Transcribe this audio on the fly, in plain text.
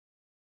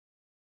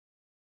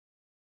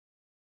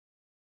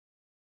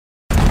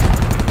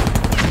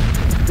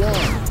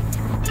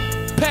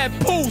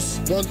Papoose.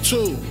 1,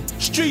 2.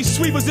 Street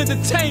Sweepers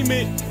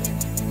Entertainment.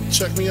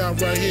 Check me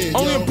out right here.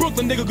 Only yo. in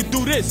Brooklyn nigga could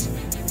do this.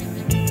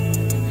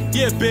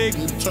 Yeah, big.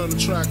 You need to turn the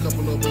track up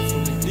a little bit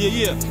for me.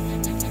 Yeah.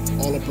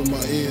 All up in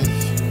my ears.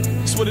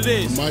 That's what it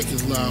is. The mic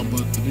is loud,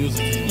 but the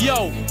music is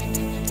loud. Yo.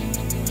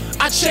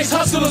 I chase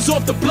hustlers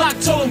off the block,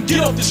 told them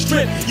get off the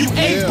strip. You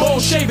ain't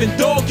ball shaving,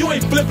 dog, you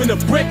ain't flipping a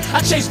brick.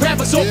 I chase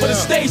rappers off of the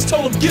stage,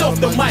 told them get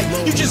off the mic.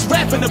 You just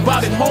rapping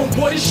about it,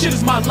 homeboy, this shit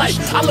is my life.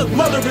 I look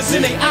murderers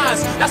in their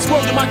eyes, that's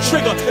word to my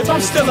trigger. If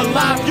I'm still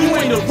alive, you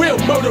ain't a real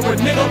murderer,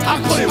 nigga.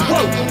 I put in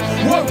work.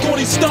 Work on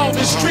these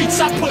starving streets,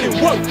 I put in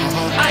work.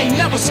 I ain't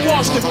never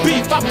squashed the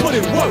beef, I put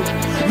in work.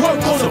 Work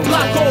on the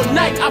block all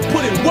night, I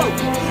put in work.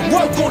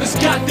 Work on this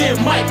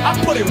goddamn mic, I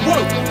put in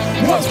work.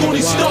 Work on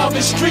these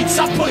starving streets,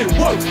 I put in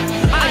work.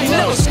 I ain't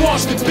never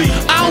squashed the beat.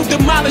 I don't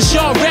demolish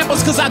y'all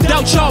rappers cause I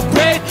doubt y'all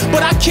bread,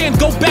 but I can't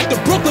go back to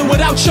Brooklyn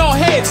without y'all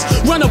heads.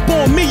 Run up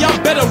on me, y'all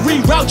better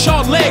reroute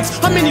y'all legs.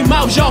 How many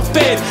mouths y'all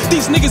fed?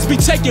 These niggas be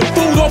taking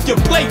food off your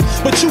plate,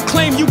 but you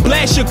claim you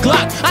blast your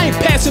Glock. I ain't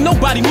passing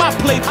nobody my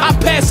plate, I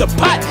pass a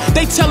pot.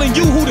 They telling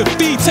you who to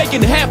feed,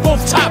 taking half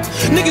off top.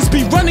 Niggas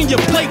be running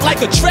your plate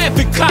like a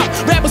traffic cop.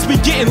 Rappers be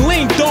getting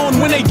leaned on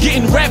when they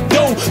getting rapped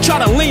on.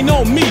 Try to lean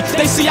on me,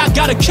 they see I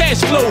got a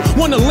cash flow.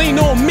 Wanna lean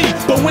on me,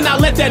 but when I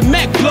let that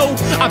Mac blow,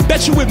 I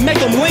bet you it make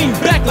them lean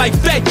back like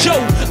Fat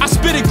Joe. I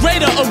spit it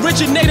greater,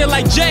 originator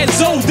like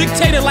Jazzo,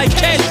 dictator like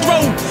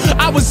Castro.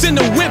 I was in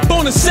the whip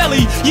on the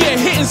celly, yeah,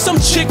 hitting some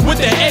chick with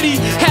the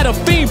Eddie. Had a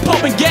fiend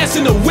pumping gas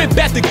in the whip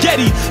at the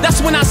Getty.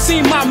 That's when I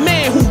seen my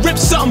man who ripped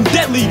something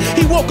deadly.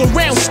 He walk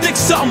around, stick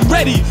something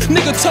ready.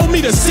 Nigga told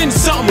me to send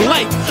something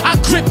light. I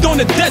gripped on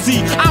the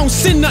Desi. I don't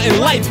send nothing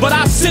light, but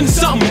I send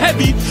something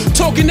heavy.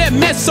 Talking that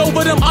mess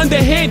over them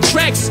underhand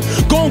tracks.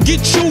 Gon'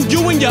 get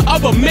you and your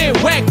other man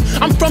whack.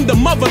 I'm from the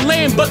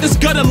motherland, but this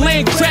gutter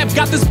land crap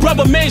got this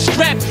brother man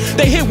strapped.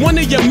 They hit one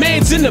of your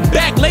mans in the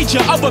back, laid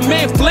your other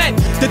man flat.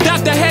 The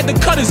doctor had to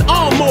cut his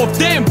arm off,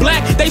 damn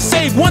black. They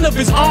saved one of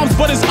his arms,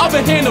 but his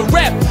other hand a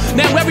rap.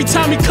 Now every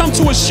time he come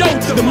to a show,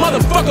 the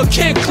motherfucker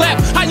can't clap.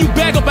 How you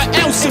bag up an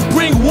ounce and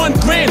bring 1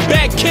 grand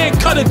back? Can't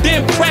cut a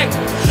damn crack.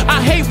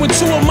 I hate when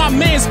 2 of my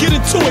mans get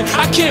into it.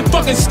 I can't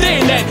fucking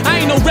stand that. I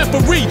ain't no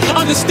referee,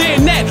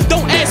 understand that.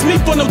 Don't ask me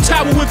for no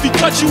towel if he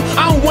cut you.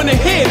 I don't wanna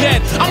hear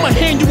that. I'ma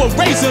hand you a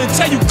razor and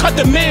tell you cut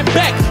the man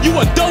back. You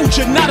a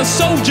doja, not a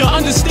soldier,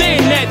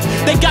 understand that.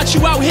 They got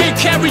you out here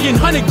carrying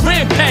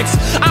 100-gram packs.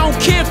 I don't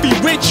care if he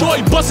rich or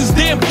he bust his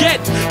damn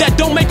get. That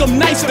don't make him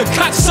nice, the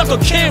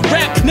cocksucker can't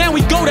rap. Now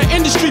we go to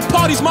industry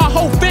parties, my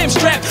whole fam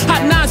strapped.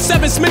 Hot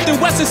 9-7, Smith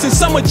 & Wessons and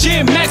Summer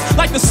Jam Max.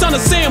 Like the son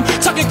of Sam,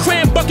 tucking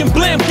cram, bucking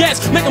blam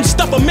gas. Make him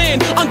stuff a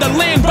man under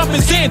land, rough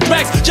as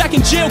anthrax. Jack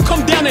and Jill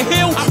come down the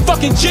hill,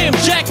 fucking jam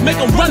jack, make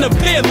him run a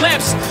pair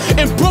laps.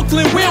 In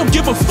Brooklyn, we don't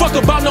give a fuck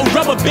about no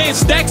rubber band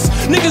stacks.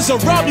 Niggas will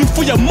rob you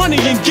for your money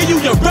and give you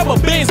your rubber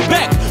bands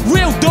back.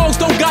 Real dogs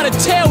don't got a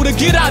tail to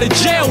get out of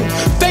jail.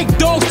 Fake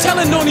dogs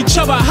telling on each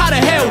other how the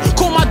hell.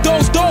 Call my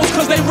dogs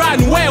cause they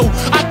riding well.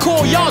 I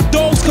call y'all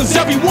dogs cause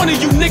every one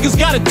of you niggas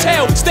got a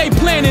tail. Stay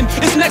planning,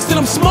 it's next to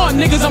them smart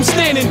niggas I'm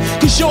standing.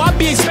 Cause yo, I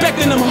be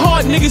expecting them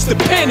hard niggas to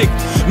panic.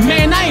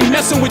 Man, I ain't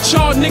messing with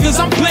y'all niggas,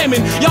 I'm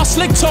blaming. Y'all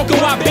slick talking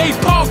while Babe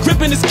Paul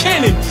gripping his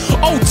cannon.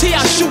 OT,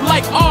 I shoot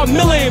like R.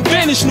 Miller and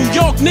vanish. New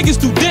York niggas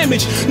do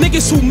damage.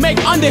 Niggas who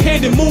make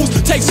underhanded moves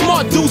take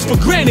smart dudes for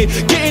granted.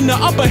 Getting the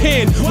upper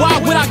hand, why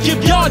would I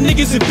give y'all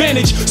niggas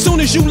advantage? Soon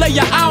as you lay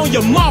your eye on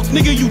your mark,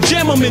 nigga, you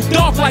jam them in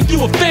dark like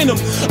you a phantom.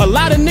 A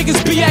lot of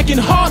niggas be acting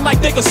hard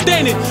like they could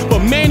stand it, but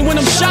man, when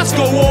them shots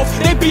go off,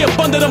 they be up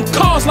under them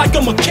cars like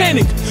a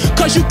mechanic.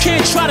 Cause you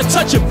can't try to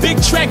touch a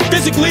big track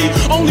physically.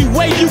 Only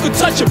way you can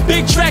touch a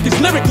big track is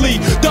lyrically.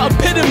 The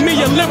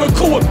epitome of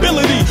lyrical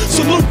ability.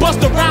 Salute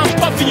Busta Rhymes,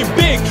 Puffy and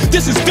Big,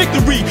 this is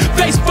victory.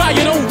 Face fire,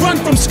 don't run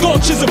from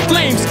scorches of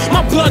flames.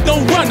 My blood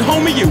don't run,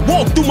 homie, it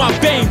walk through my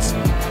veins.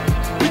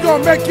 We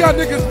gonna make y'all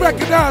niggas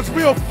recognize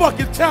real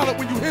fucking talent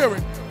when you hear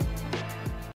it.